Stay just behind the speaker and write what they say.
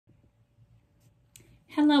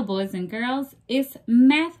Hello, boys and girls. It's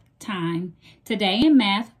math time. Today in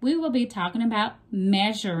math, we will be talking about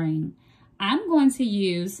measuring. I'm going to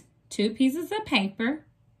use 2 pieces of paper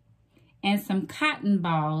and some cotton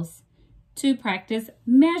balls to practice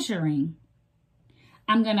measuring.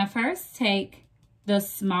 I'm going to first take the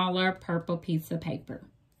smaller purple piece of paper.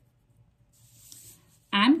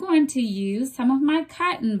 I'm going to use some of my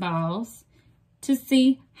cotton balls to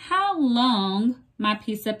see how long my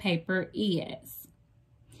piece of paper is.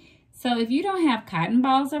 So if you don't have cotton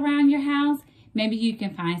balls around your house, maybe you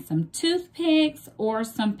can find some toothpicks or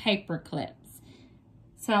some paper clips.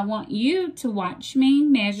 So I want you to watch me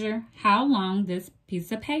measure how long this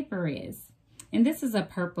piece of paper is. And this is a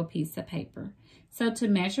purple piece of paper. So to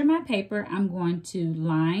measure my paper, I'm going to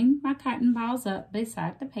line my cotton balls up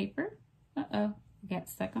beside the paper. Uh-oh, got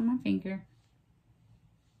stuck on my finger.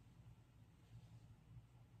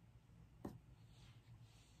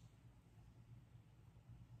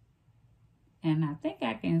 And I think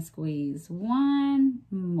I can squeeze one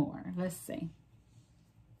more. Let's see.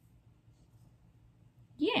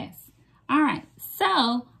 Yes. All right.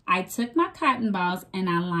 So I took my cotton balls and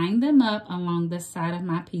I lined them up along the side of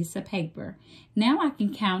my piece of paper. Now I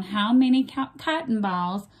can count how many cotton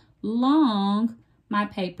balls long my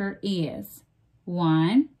paper is.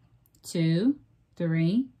 1, 2,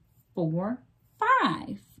 3, 4,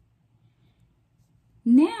 5.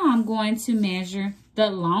 Now I'm going to measure the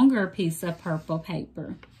longer piece of purple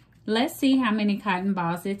paper. Let's see how many cotton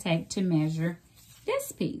balls it takes to measure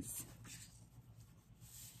this piece.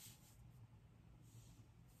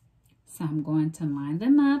 So I'm going to line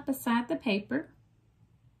them up beside the paper.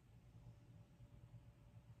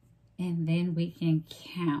 And then we can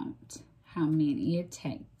count how many it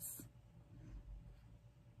takes.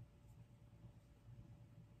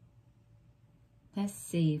 Let's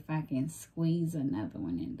see if I can squeeze another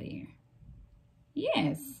one in there.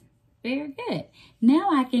 Yes, very good. Now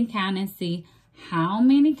I can count and see how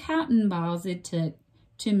many cotton balls it took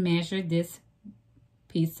to measure this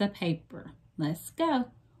piece of paper. Let's go.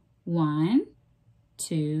 1,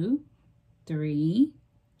 2, 3,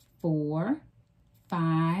 4,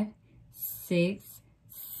 5, 6,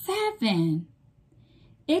 7.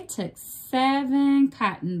 It took 7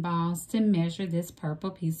 cotton balls to measure this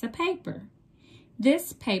purple piece of paper.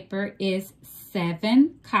 This paper is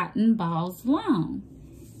 7 cotton balls long.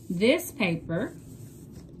 This paper,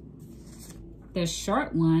 the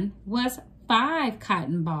short one, was 5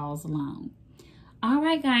 cotton balls long. All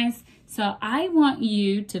right, guys, so I want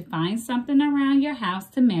you to find something around your house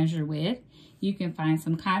to measure with. You can find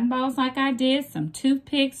some cotton balls like I did, some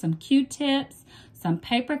toothpicks, some Q-tips, some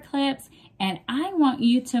paper clips, and I want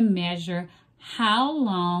you to measure how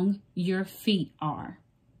long your feet are.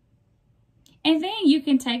 And then you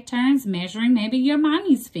can take turns measuring maybe your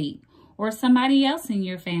mommy's feet or somebody else in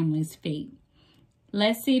your family's feet.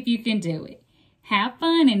 Let's see if you can do it. Have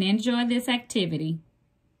fun and enjoy this activity.